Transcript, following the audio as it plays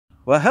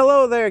Well,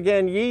 hello there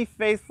again, ye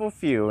faithful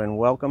few, and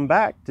welcome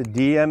back to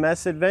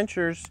DMS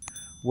Adventures,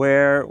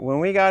 where when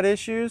we got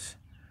issues,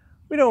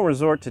 we don't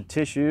resort to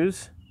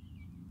tissues.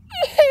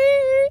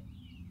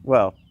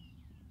 Well,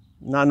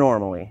 not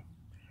normally.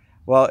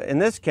 Well, in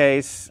this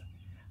case,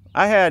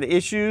 I had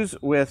issues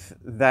with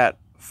that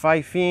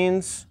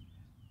FIFINES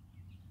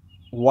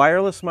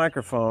wireless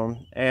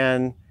microphone,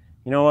 and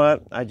you know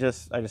what? I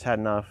just had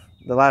enough.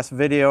 The last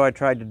video I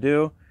tried to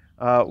do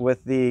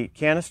with the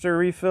canister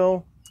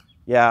refill,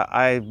 yeah,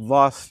 I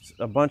lost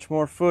a bunch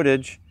more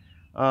footage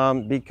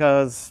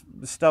because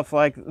stuff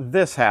like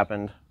this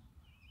happened.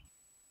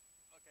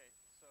 Okay,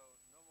 so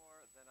no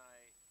more than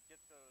I get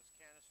those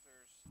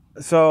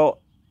canisters. So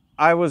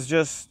I was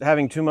just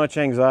having too much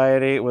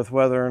anxiety with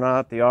whether or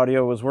not the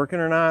audio was working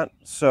or not.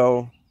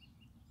 So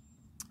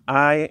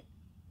I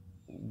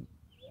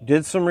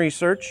did some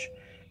research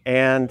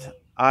and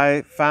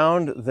I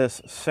found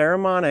this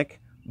Saramonic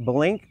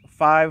Blink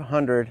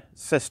 500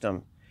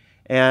 system.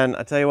 And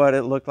I tell you what,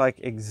 it looked like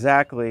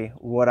exactly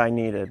what I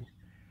needed.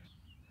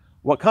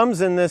 What comes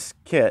in this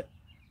kit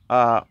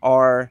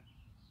are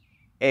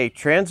a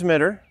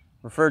transmitter,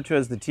 referred to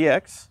as the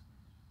TX,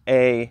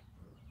 a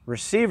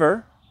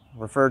receiver,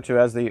 referred to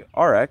as the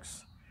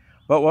RX,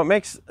 but what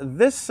makes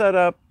this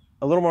setup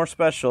a little more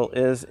special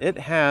is it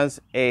has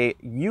a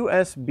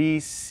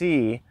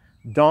USB-C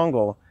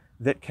dongle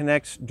that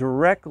connects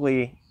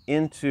directly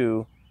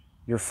into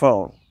your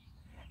phone.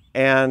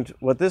 And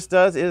what this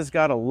does is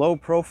got a low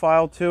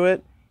profile to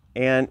it,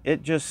 and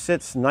it just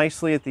sits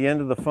nicely at the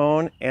end of the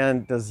phone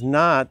and does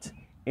not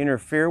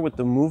interfere with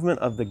the movement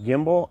of the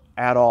gimbal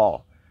at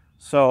all.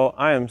 So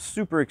I am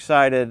super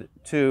excited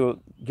to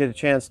get a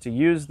chance to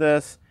use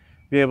this,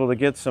 be able to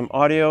get some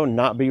audio,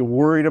 not be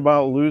worried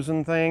about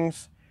losing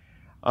things.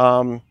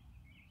 But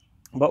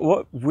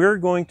what we're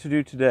going to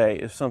do today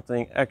is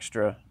something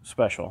extra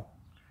special.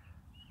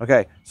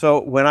 Okay,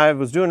 so when I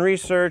was doing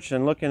research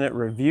and looking at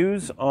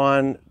reviews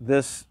on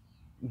this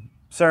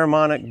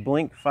Saramonic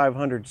Blink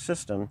 500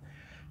 system,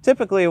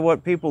 typically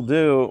what people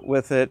do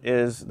with it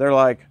is they're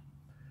like,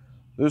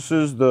 this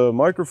is the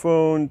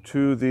microphone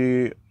to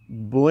the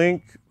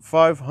Blink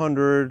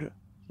 500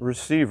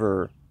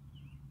 receiver,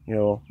 you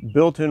know,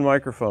 built-in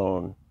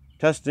microphone,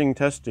 testing,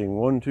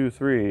 1, 2,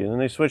 3, and then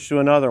they switch to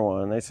another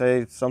one, they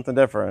say something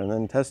different, and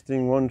then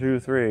testing 1, 2,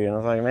 3, and I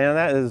was like, man,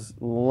 that is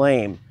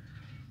lame.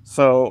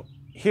 So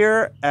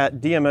here at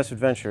DMS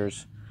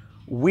Adventures,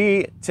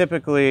 we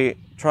typically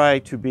try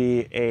to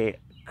be a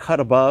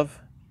cut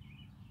above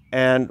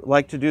and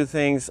like to do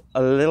things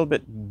a little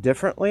bit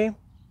differently.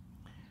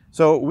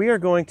 So we are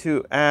going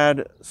to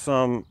add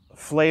some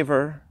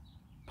flavor,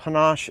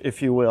 panache,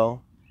 if you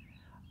will,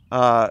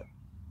 and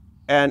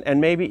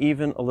maybe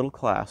even a little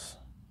class.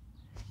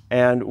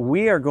 And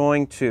we are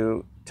going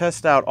to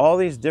test out all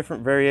these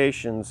different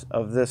variations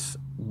of this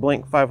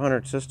Blink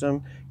 500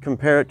 system,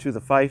 compare it to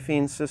the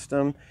FIFINES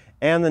system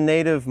and the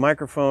native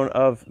microphone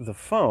of the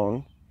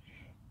phone.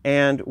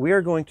 And we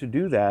are going to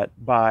do that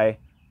by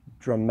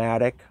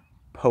dramatic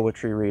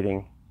poetry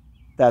reading.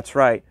 That's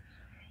right.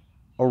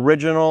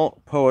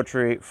 Original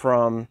poetry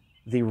from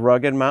the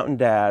Rugged Mountain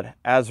Dad,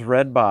 as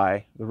read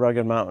by the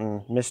Rugged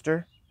Mountain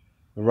Mister,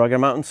 the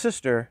Rugged Mountain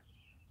Sister,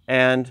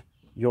 and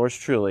yours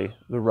truly,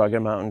 the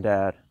Rugged Mountain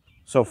Dad.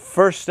 So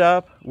first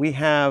up, we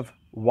have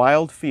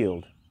Wild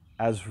Field,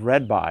 as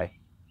read by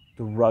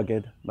the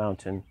Rugged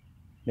Mountain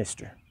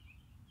Mister.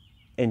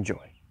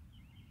 Enjoy.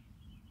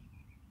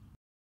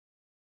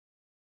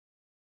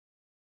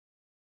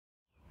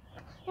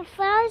 The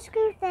flowers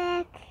grew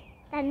thick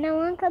that no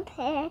one could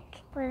pick,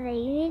 for the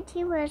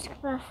unity was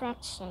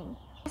perfection.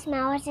 The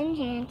smell was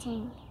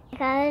enchanting, the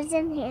colors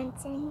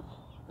enhancing.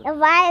 The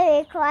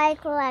violet clay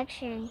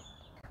collection,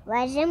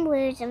 reds and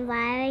blues and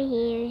violet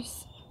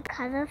hues, a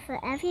color for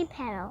every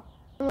petal.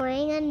 The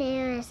morning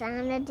anew is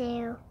on the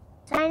dew,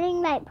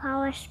 shining like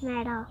polished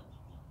metal.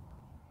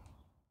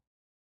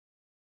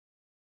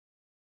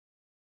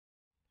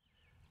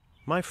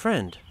 My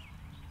Friend,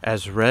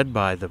 as read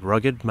by the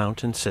Rugged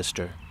Mountain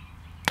Sister.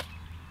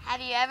 Have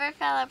you ever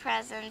felt a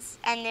presence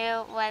and knew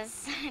it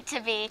was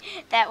to be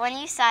that when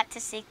you sought to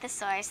seek the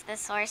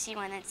source you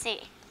wouldn't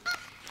see?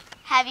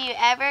 Have you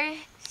ever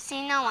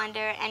seen a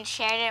wonder and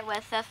shared it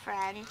with a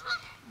friend,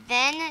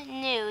 then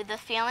knew the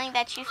feeling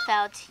that you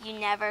felt you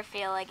never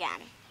feel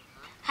again?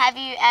 Have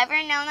you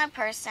ever known a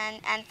person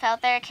and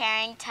felt their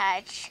caring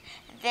touch,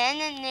 then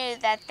knew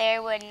that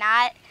there would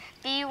not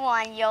be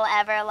one you'll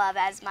ever love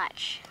as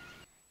much?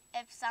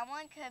 If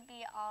someone could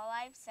be all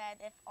I've said,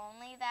 if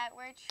only that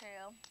were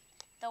true,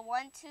 the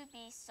one to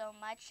be so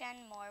much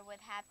and more would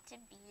have to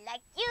be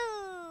like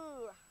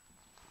you.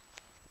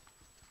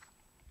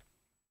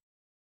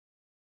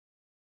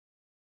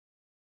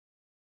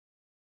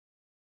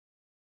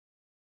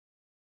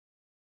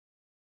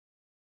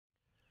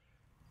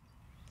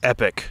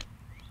 Epic,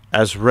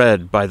 as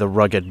read by the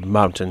Rugged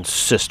Mountain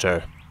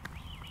Sister.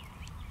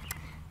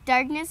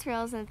 Darkness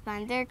rolls and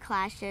thunder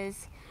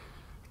clashes,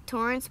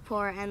 torrents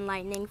pour and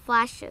lightning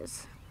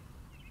flashes.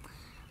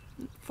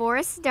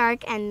 Forests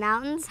dark and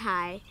mountains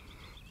high,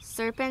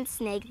 serpent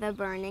snake the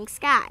burning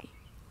sky.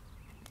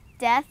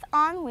 Death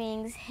on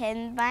wings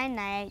hidden by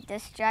night,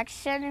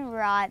 destruction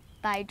wrought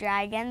by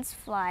dragon's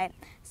flight,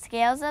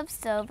 scales of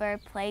silver,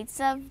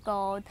 plates of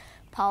gold,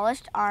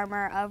 polished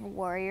armor of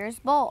warriors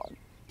bold.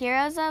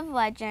 Heroes of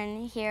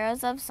legend,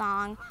 heroes of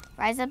song,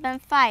 rise up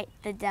and fight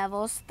the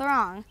devil's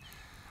throng.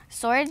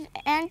 Sword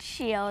and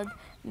shield,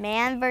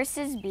 man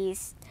versus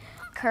beast,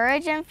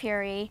 courage and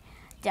fury,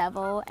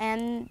 devil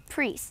and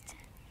priest.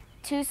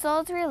 Two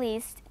souls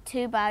released,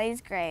 two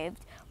bodies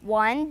graved,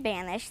 one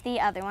banished, the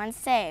other one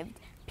saved.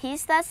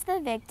 Peace thus the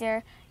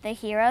victor, the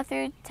hero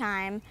through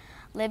time,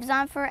 lives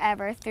on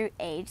forever through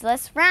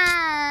ageless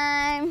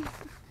rhyme.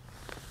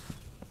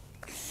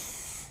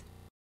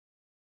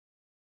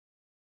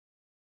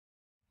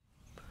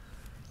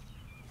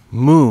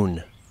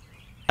 Moon,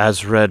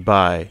 as read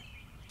by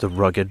the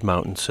Rugged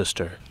Mountain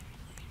Sister.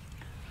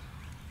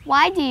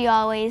 Why do you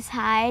always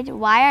hide?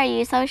 Why are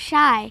you so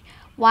shy?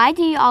 Why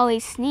do you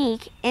always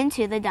sneak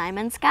into the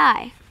diamond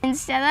sky?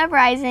 Instead of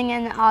rising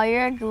in all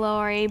your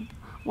glory,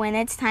 when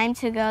it's time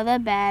to go to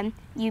bed,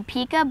 you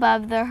peek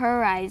above the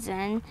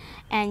horizon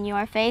and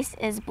your face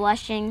is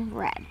blushing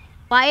red.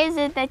 Why is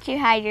it that you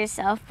hide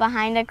yourself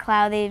behind a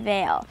cloudy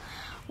veil?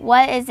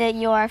 What is it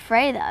you're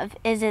afraid of?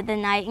 Is it the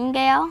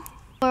nightingale?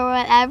 For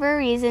whatever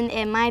reason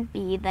it might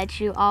be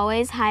that you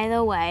always hide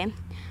away,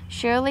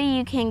 surely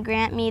you can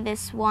grant me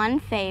this one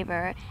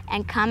favor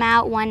and come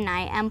out one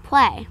night and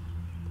play.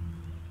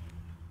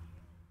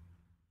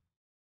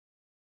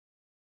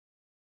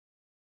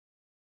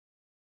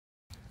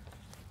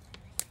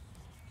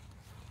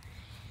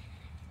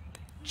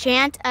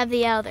 Chant of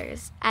the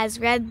Elders, as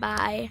read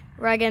by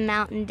Rugged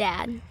Mountain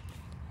Dad.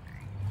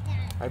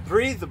 I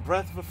breathe the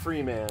breath of a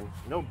free man,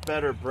 no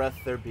better breath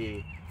there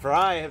be, for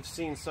I have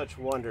seen such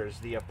wonders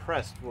the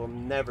oppressed will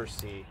never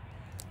see.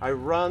 I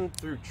run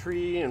through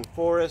tree and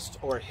forest,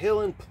 or hill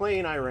and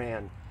plain I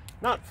ran,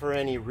 not for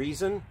any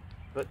reason,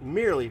 but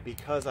merely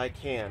because I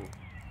can.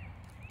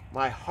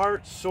 My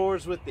heart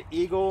soars with the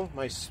eagle,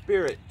 my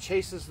spirit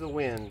chases the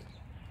wind.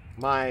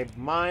 My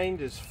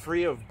mind is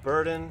free of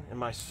burden, and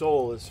my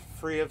soul is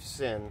free of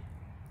sin.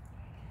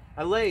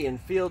 I lay in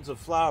fields of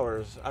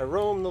flowers, I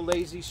roam the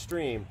lazy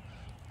stream.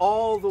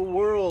 All the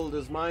world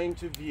is mine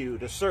to view,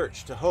 to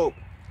search, to hope,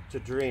 to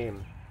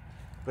dream.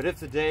 But if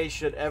the day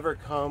should ever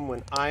come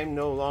when I'm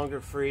no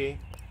longer free,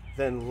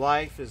 then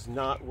life is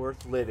not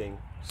worth living,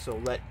 so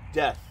let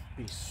death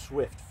be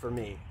swift for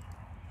me.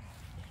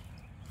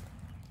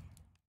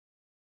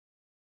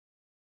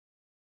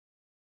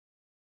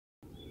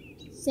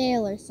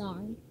 Sailor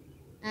Song,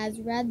 as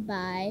read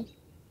by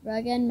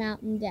Rugged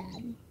Mountain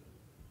Dad.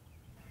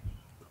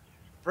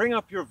 Bring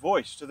up your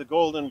voice to the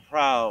golden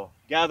prow,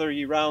 gather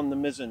ye round the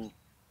mizzen,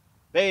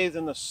 bathe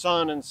in the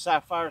sun and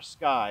sapphire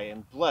sky,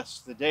 and bless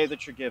the day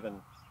that you're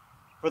given.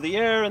 For the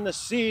air and the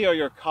sea are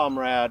your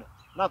comrade,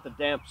 not the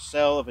damp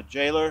cell of a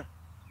jailer.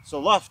 So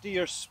lofty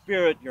your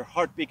spirit, your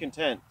heart be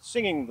content,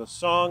 singing the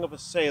song of a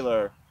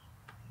sailor.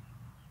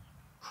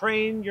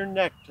 Crane your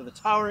neck to the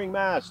towering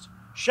mast,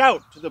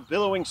 shout to the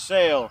billowing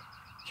sail,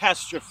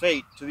 cast your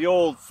fate to the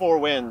old four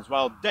winds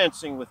while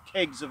dancing with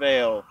kegs of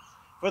ale.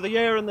 For the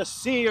air and the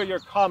sea are your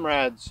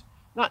comrades,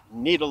 not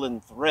needle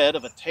and thread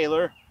of a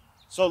tailor.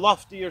 So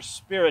lofty your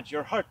spirit,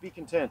 your heart be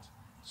content,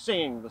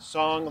 singing the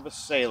song of a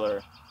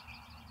sailor.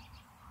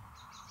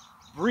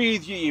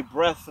 Breathe ye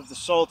breath of the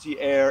salty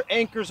air,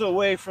 anchors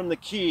away from the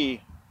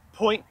quay,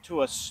 point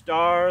to a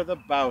star the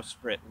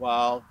bowsprit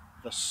while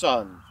the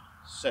sun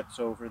sets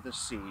over the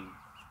sea.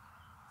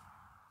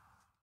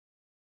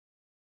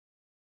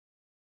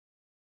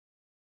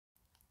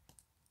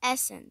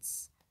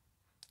 Essence,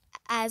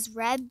 as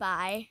read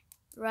by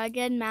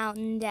Rugged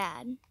Mountain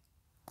Dad.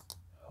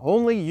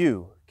 Only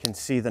you can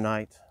see the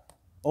night.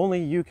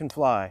 Only you can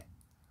fly.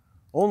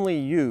 Only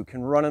you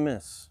can run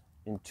amiss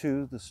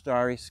into the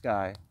starry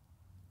sky.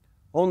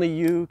 Only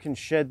you can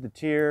shed the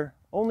tear.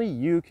 Only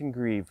you can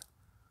grieve.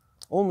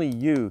 Only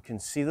you can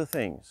see the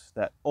things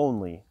that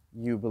only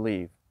you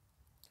believe.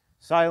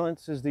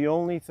 Silence is the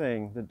only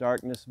thing that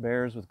darkness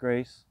bears with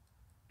grace,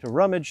 to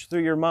rummage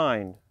through your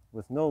mind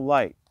with no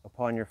light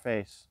upon your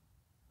face.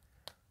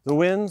 The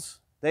winds,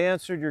 they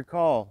answered your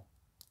call.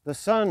 The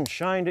sun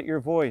shined at your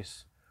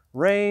voice.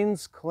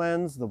 Rains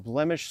cleansed the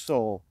blemished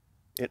soul.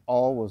 It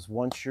all was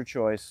once your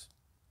choice.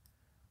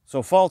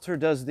 So falter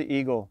does the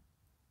eagle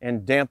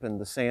and dampen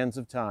the sands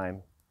of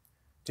time,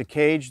 to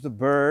cage the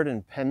bird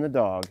and pen the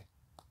dog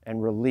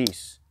and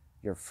release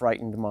your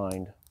frightened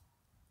mind.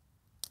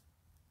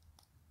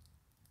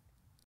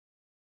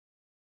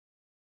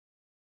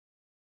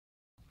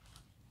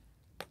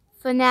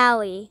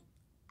 Finale,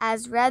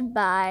 as read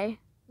by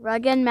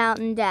Rugged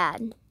Mountain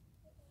Dad.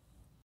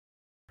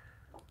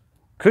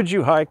 Could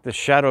you hike the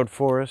shadowed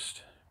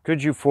forest?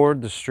 Could you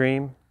ford the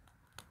stream?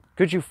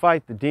 Could you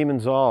fight the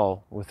demons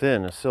all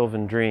within a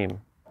sylvan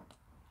dream?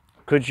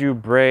 Could you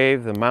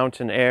brave the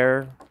mountain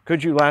air?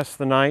 Could you last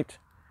the night?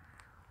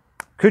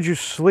 Could you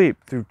sleep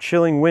through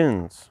chilling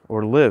winds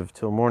or live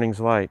till morning's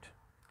light?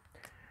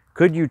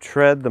 Could you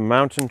tread the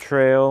mountain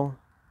trail?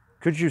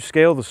 Could you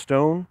scale the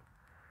stone?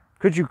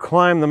 Could you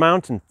climb the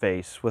mountain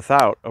face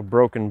without a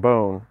broken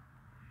bone?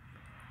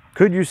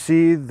 Could you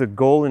see the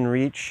goal in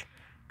reach?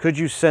 Could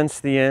you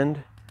sense the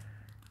end?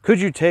 Could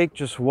you take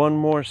just one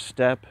more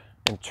step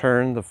and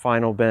turn the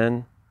final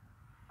bend?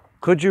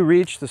 Could you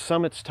reach the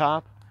summit's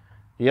top,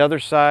 the other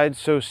side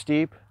so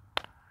steep?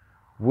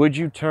 Would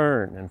you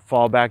turn and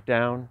fall back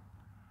down,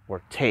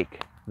 or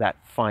take that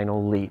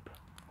final leap?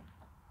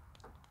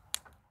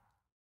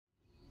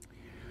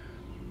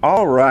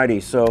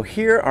 Alrighty, so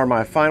here are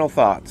my final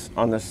thoughts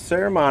on the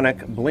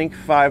Saramonic Blink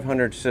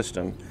 500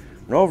 system.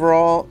 And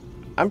overall,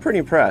 I'm pretty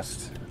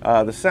impressed.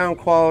 The sound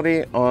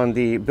quality on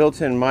the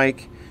built-in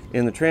mic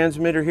in the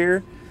transmitter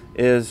here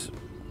is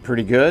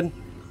pretty good.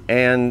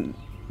 And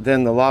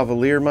then the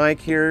Lavalier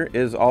mic here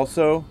is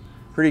also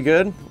pretty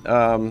good.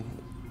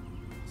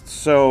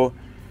 So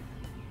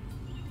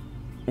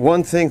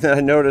one thing that I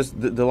noticed,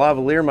 the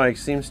Lavalier mic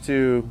seems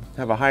to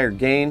have a higher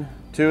gain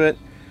to it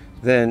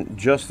than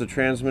just the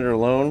transmitter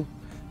alone.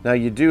 Now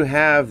you do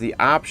have the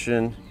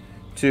option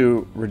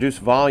to reduce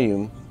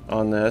volume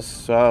on this,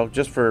 so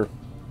just for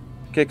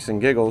kicks and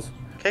giggles.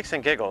 Kicks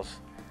and giggles,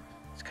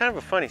 it's kind of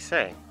a funny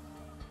saying.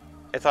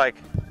 It's like,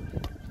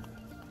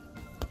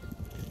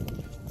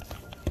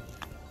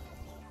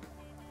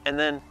 and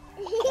then,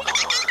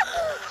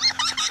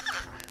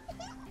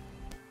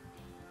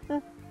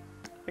 I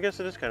guess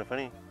it is kind of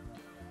funny.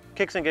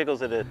 Kicks and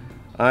giggles it is.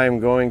 I'm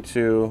going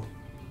to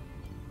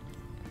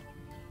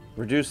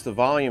reduce the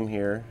volume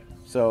here,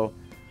 so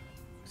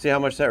see how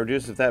much that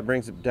reduces, if that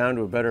brings it down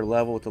to a better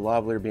level with the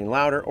lavalier being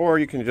louder, or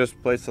you can just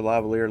place the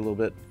lavalier a little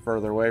bit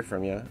further away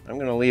from you. I'm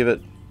going to leave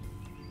it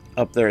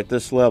up there at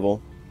this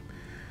level.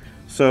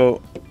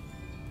 So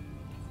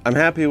I'm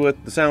happy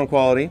with the sound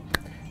quality,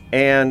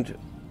 and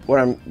what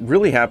I'm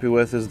really happy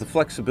with is the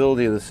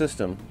flexibility of the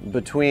system.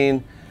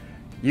 Between,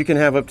 you can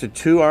have up to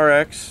 2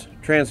 RX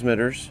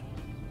transmitters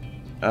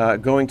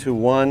going to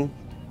one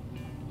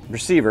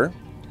receiver,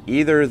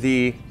 either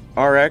the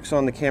RX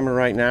on the camera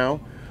right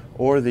now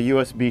or the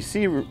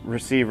USB-C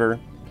receiver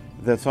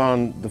that's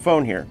on the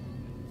phone here.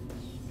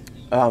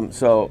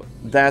 So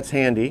that's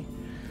handy.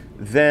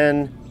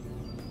 Then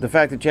the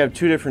fact that you have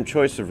 2 different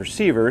choices of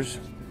receivers,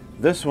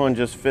 this one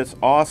just fits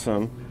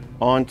awesome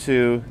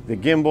onto the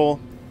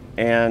gimbal,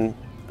 and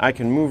I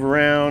can move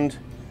around,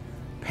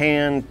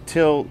 pan,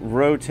 tilt,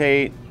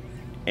 rotate,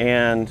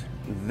 and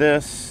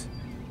this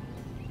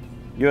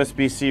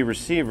USB-C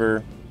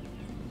receiver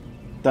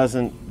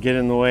doesn't get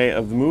in the way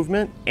of the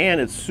movement,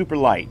 and it's super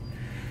light.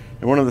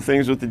 And one of the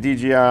things with the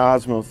DJI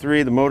Osmo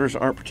 3, the motors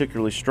aren't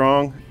particularly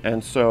strong,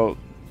 and so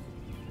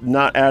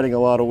not adding a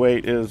lot of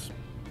weight is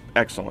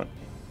excellent.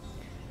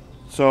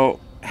 So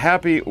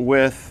happy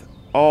with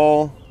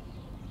all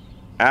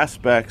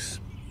aspects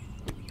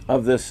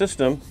of this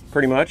system,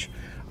 pretty much.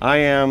 I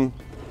am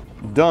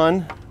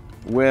done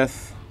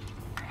with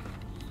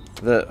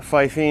the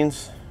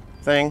FIFINES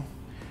thing.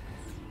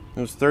 It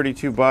was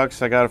 32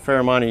 bucks. I got a fair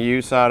amount of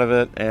use out of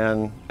it,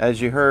 and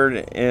as you heard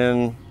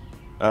in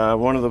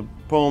one of the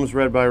poems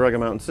read by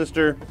Rugged Mountain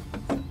Sister,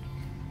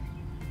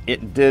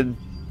 it did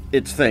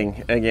its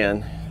thing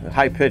again.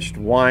 High-pitched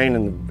whine,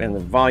 and the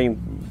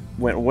volume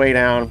went way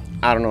down.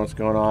 I don't know what's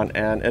going on,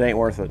 and it ain't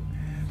worth it.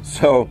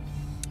 So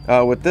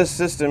with this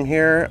system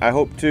here, I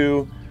hope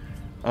to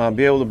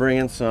be able to bring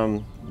in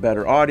some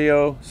better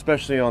audio,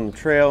 especially on the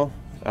trail.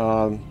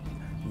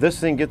 This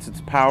thing gets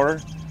its power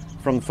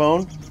from the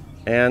phone,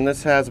 and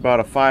this has about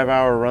a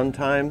 5-hour run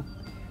time,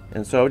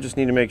 and so I just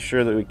need to make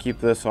sure that we keep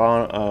this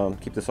on,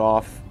 keep this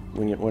off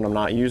when I'm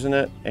not using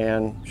it,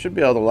 and should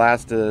be able to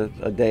last a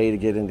day to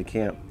get into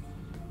camp.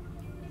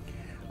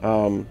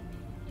 So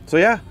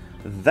yeah,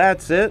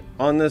 that's it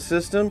on this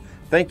system.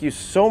 Thank you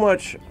so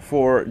much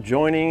for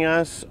joining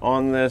us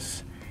on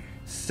this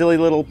silly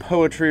little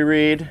poetry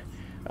read.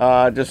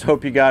 Just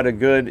hope you got a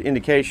good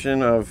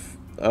indication of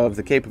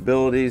the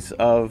capabilities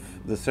of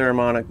the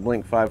Saramonic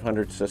Blink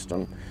 500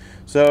 system.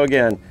 So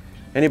again,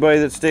 anybody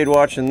that stayed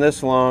watching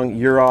this long,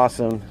 you're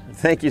awesome.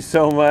 Thank you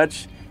so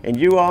much, and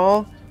you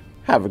all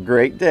have a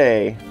great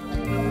day.